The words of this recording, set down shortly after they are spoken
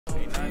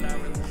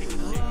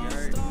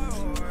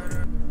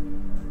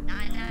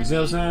You see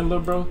what I'm saying,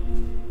 little bro?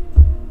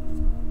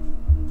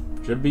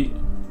 Should be.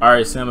 All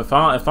right, Sam. If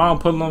I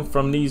don't pull them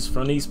from these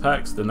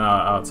packs, then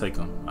I'll take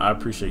them. I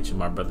appreciate you,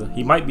 my brother.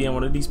 He might be in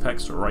one of these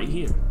packs right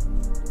here. You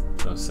know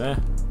what I'm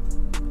saying?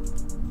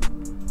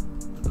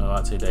 No,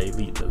 I'll take that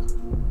elite though.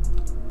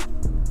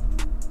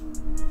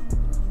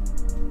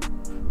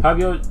 Have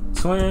your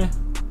twin.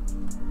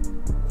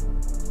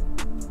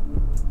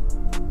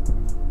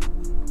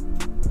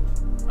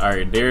 All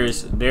right,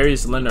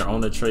 Darius Leonard on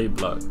the trade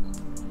block.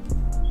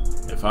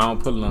 If I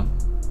don't pull them,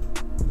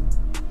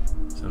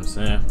 see what I'm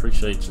saying?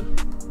 Appreciate you.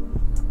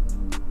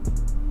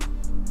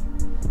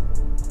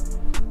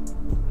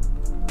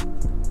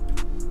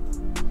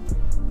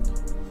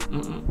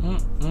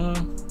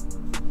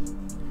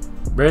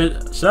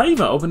 Bro, should I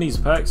even open these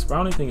packs?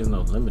 Bro, I don't think there's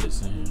no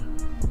limits in here.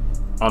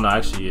 Oh no,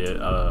 actually,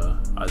 yeah.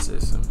 I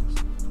said Simmons.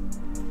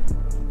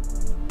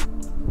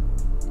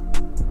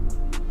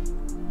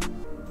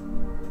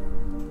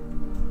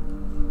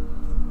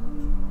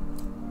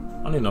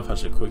 I don't even know if I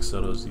should quick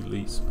sell those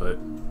elites, but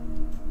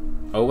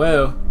oh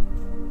well.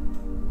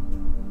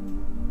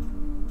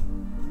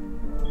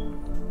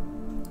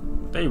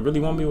 They really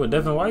want me with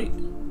Devin White?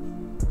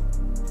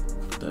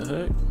 What the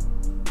heck?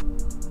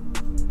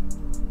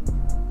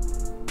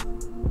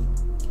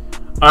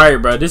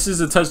 Alright, bro, this is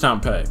a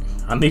touchdown pack.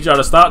 I need y'all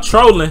to stop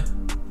trolling.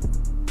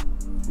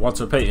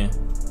 Walter Payton.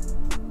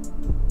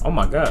 Oh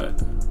my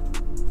god.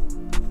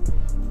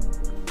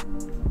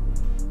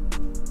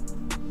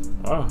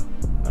 Wow,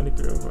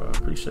 93 overall.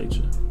 Appreciate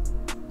you.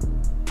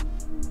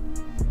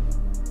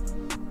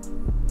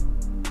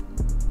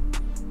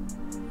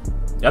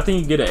 I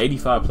think you get an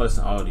 85 plus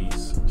in all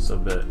these. So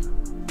bet.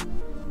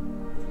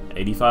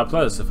 85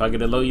 plus. If I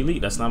get a low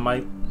elite, that's not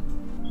my.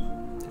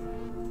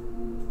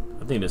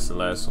 I think this is the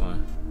last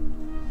one.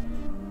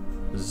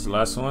 This is the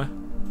last one.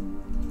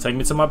 Take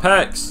me to my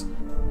packs.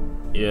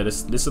 Yeah,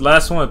 this is the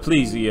last one.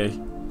 Please, EA.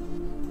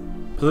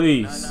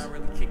 Please.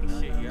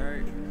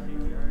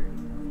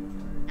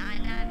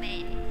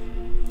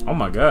 Oh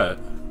my god.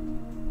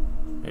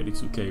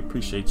 82K.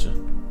 Appreciate you.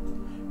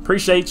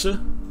 Appreciate you.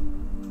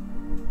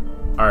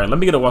 Alright, let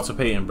me get a Walter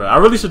Payton, bro. I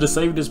really should have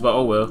saved this, but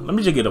oh well. Let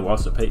me just get a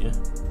Walter Payton.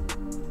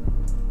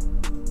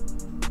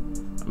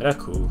 I mean,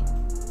 that's cool.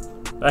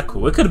 That's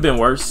cool. It could have been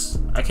worse.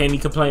 I can't even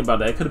complain about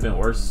that. It could have been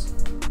worse.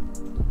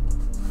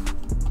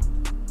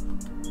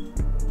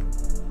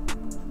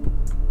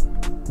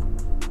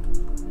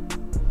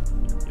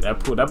 Yeah,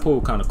 that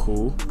pool kind of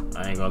cool.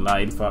 I ain't gonna lie.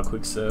 85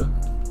 quick sell.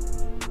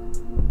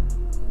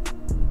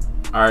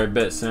 Alright,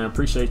 bet, Sam.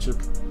 Appreciate you.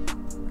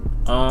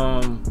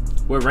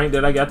 What rank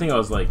did I get? I think I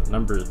was like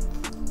number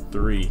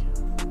 3.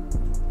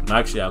 No,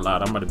 actually, I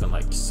lied. I might have been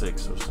like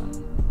 6 or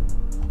something.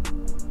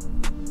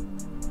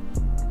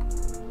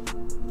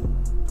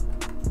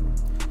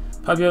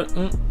 Pavia,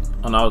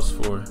 oh no, I was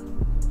 4.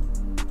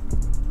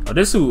 Oh,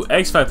 this who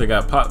X Factor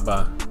got popped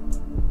by.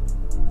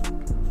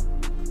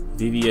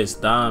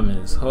 VVS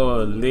Diamonds.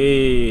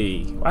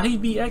 Holy. Why he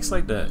beat X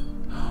like that?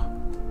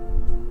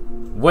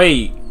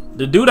 Wait,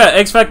 the dude that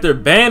X Factor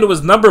banned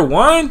was number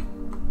 1?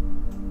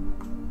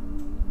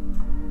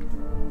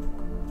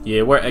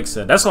 Yeah, where X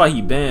at? That's why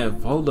he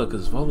banned Vola,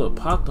 because Vola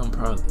popped him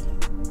probably.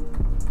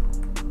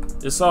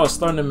 It's all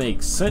starting to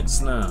make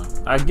sense now.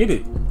 I get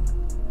it.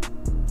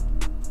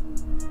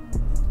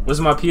 What's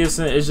my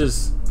PSN? It's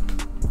just...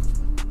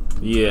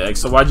 Yeah, X,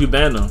 so why'd you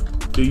ban him?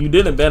 Dude, you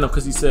didn't ban him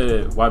because he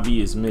said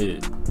YB is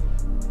mid.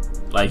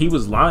 Like, he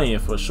was lying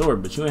for sure,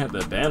 but you ain't have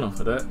to ban him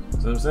for that. See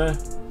what I'm saying?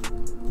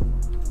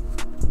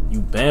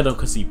 You banned him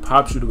because he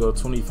popped you to go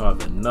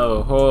 25 and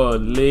no.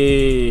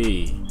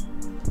 Holy.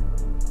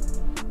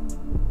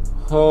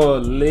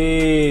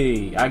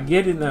 Holy. I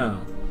get it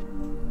now.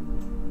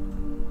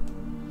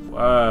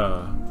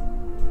 Wow.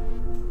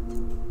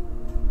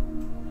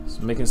 It's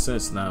making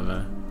sense now,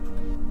 man.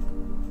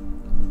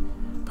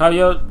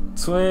 Pavio,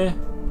 twin.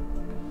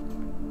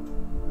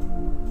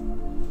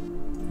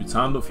 You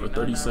timed it for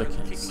 30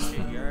 seconds.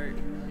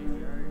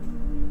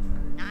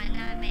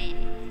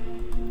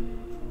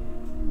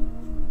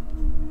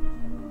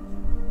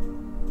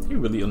 He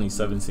really only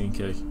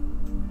 17K.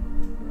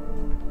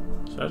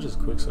 Should I just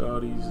quick sell all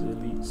these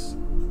elites?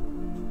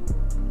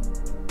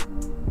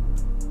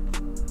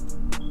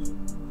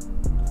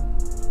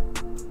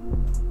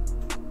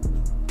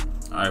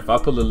 Alright, if I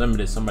pull a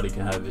limited, somebody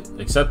can have it.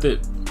 Accept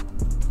it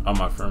on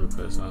my friend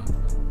request, huh?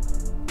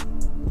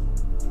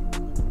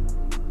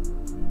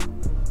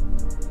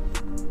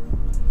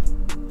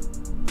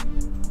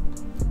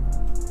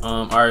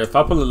 Alright, if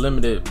I pull a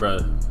limited,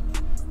 bruh,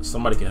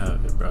 somebody can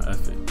have it, bruh.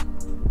 F it.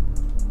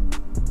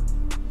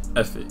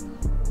 F it.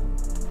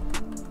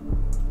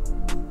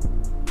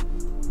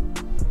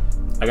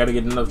 I gotta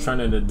get enough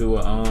training to do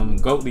a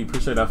Goatly.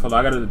 Appreciate that follow.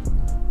 I gotta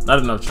not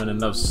enough training,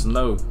 enough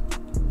snow.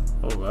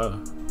 Oh wow,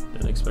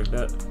 didn't expect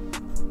that.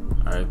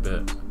 Alright,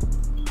 bet.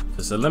 If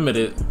it's a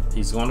limited,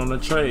 he's going on a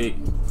trade.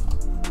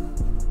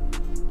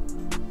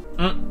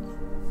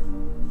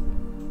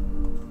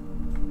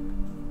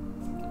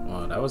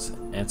 Wow, that was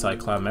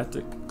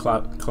anticlimactic.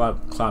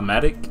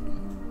 Climatic.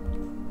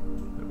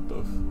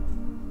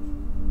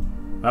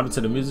 What happened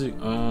to the music?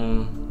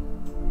 Can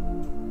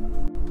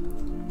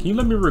you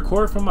let me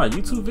record from my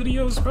YouTube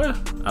videos, bruh?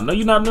 I know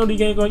you're not know the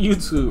gang on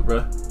YouTube,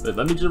 bruh. But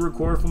let me just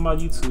record from my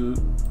YouTube.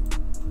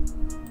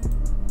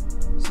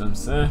 See what I'm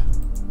saying?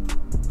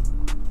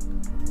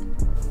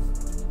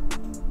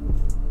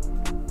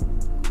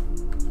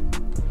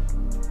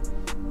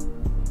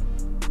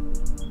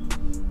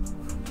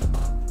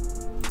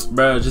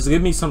 Bruh, just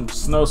give me some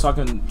snow so I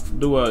can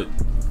do a,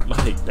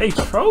 like, they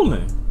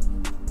trolling.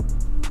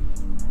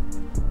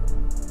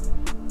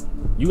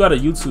 You got a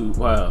YouTube,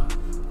 wow.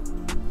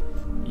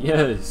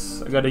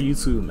 Yes, I got a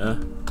YouTube,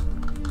 man.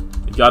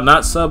 If y'all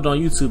not subbed on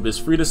YouTube, it's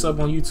free to sub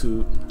on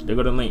YouTube. They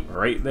got a link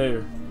right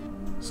there.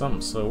 So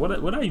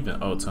what I even,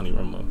 oh, Tony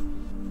Romo.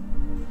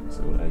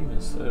 So what I even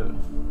said.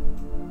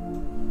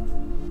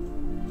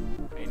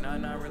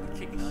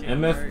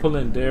 MF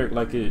pulling Derek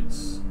like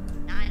it's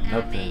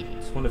nothing.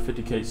 It's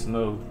 150k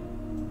snow.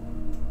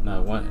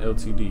 Not one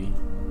LTD.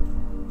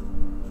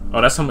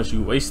 Oh, that's how much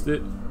you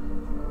wasted?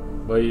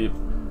 But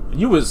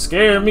you was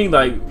scaring me,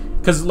 like,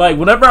 cause like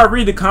whenever I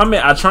read the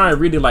comment, I try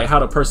and read it like how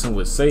the person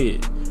would say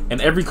it.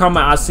 And every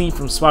comment I seen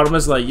from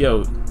Spider-Man's like,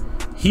 yo,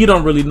 he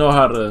don't really know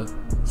how to,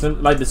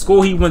 like, the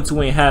school he went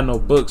to ain't had no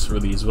books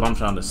really, is what I'm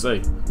trying to say.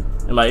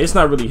 And like, it's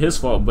not really his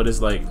fault, but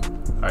it's like,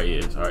 alright, yeah,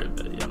 it's alright,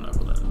 yeah, I'm not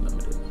pulling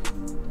unlimited.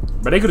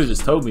 But they could have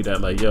just told me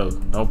that, like, yo,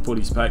 don't pull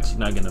these packs, you're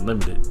not getting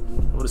unlimited.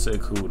 I would have said,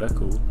 cool, that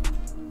cool.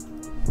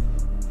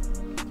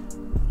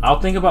 I'll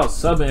think about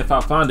subbing if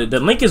I find it. The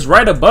link is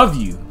right above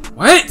you.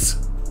 What?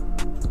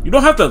 You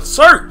don't have to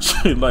search.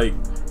 Like,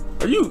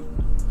 are you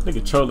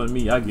nigga trolling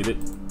me? I get it.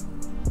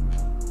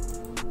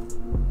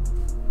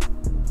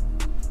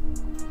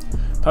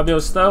 Pop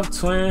your stuff,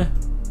 twin.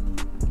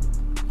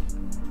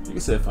 You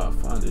said if I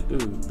find it,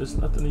 dude. There's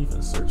nothing to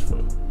even search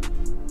for.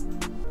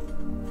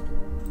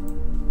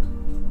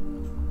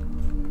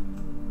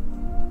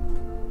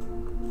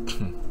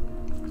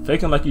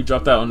 Faking like you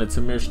dropped out on the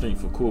Tamir stream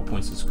for cool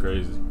points is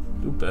crazy.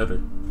 Do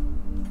better.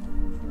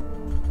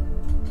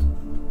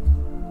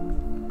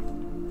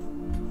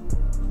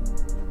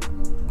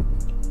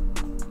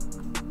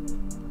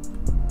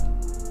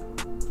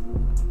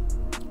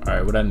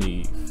 Alright, what I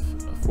need?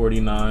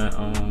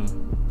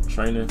 49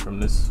 training from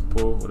this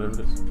pool,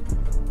 whatever it is.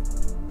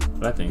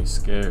 That thing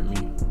scared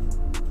me.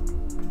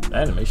 The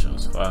animation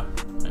was fire.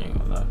 I ain't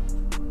gonna lie.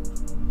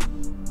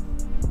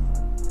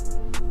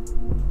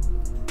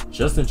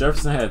 Justin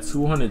Jefferson had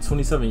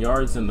 227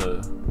 yards in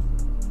the,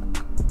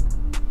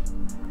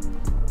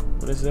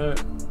 what is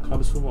that?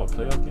 College football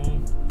playoff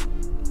game?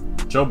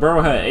 Joe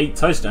Burrow had 8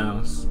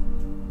 touchdowns.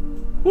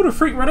 Who the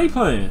freak were they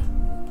playing?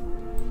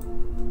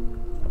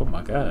 Oh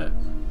my god.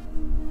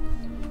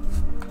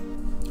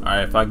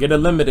 Alright, if I get a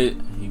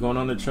limited, he going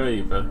on the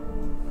trade, bro.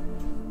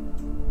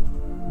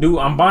 Dude,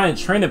 I'm buying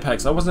training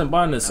packs. I wasn't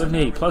buying the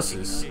 78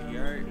 pluses.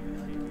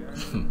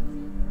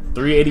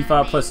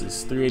 385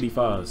 pluses,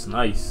 385s.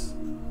 Nice.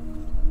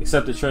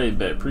 Accept the trade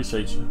bet.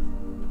 Appreciate you.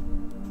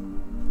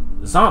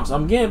 Zomps,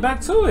 I'm getting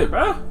back to it,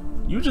 bro.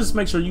 You just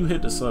make sure you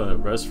hit the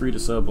sub, bro. It's free to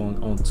sub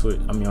on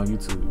Twitch. I mean on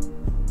YouTube.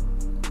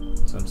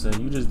 So I'm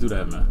saying you just do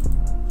that, man.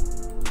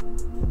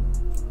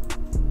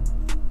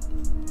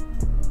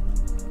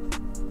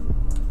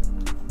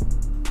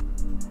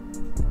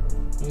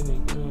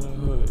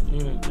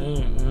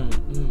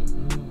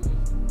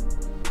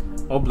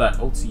 Oh, Black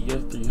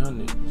OTF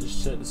 300.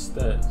 Just check the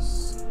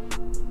stats.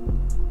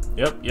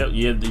 Yep,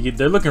 yeah,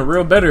 they're looking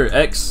real better,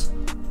 X.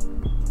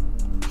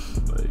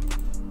 Like,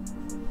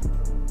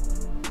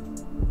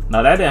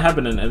 now that didn't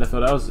happen in the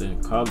NFL. That was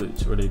in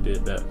college where they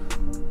did that.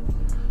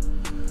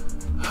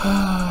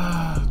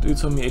 Dude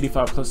told me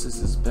 85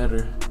 pluses is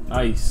better.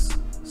 Nice.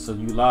 So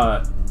you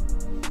lied.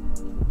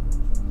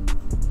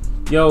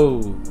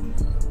 Yo,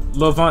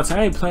 Lil Vont,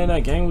 I ain't playing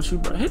that game with you,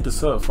 bro. Hit the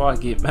sub before I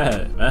get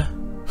mad, man.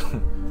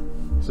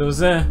 See what I'm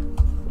saying?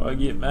 Before I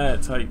get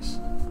mad, types.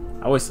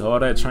 I wasted all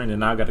that training.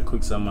 Now I got a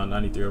quick sell my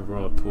 93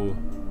 overall pool.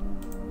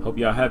 Hope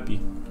y'all happy.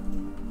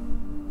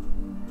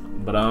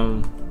 But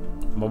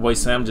my boy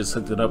Sam just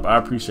hooked it up. I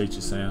appreciate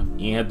you, Sam.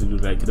 You ain't had to do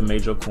that. Could have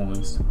made your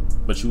coins,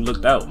 but you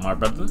looked out, my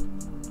brother.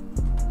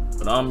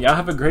 But y'all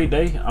have a great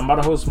day. I'm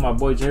about to host my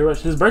boy J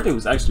Rush. His birthday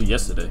was actually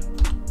yesterday,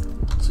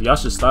 so y'all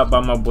should stop by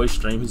my boy's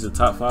stream. He's a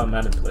top 5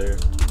 Madden player.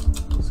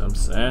 So I'm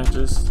saying,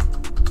 just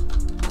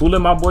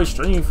cooling my boy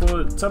stream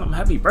for, tell him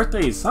happy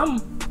birthday or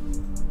something.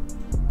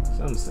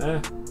 So I'm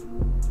saying.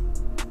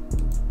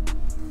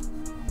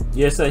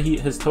 Yeah, it said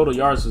his total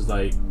yards was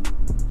like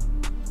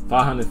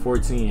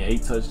 514,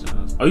 8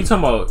 touchdowns. Oh, you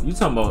talking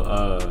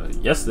about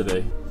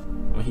yesterday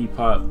when he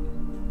popped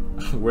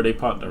where they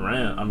popped the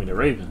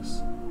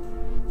Ravens.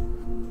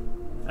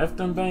 F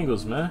them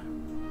Bengals, man.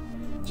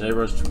 J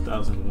Rush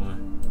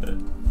 2001.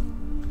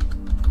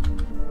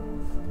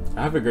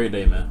 Have a great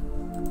day, man.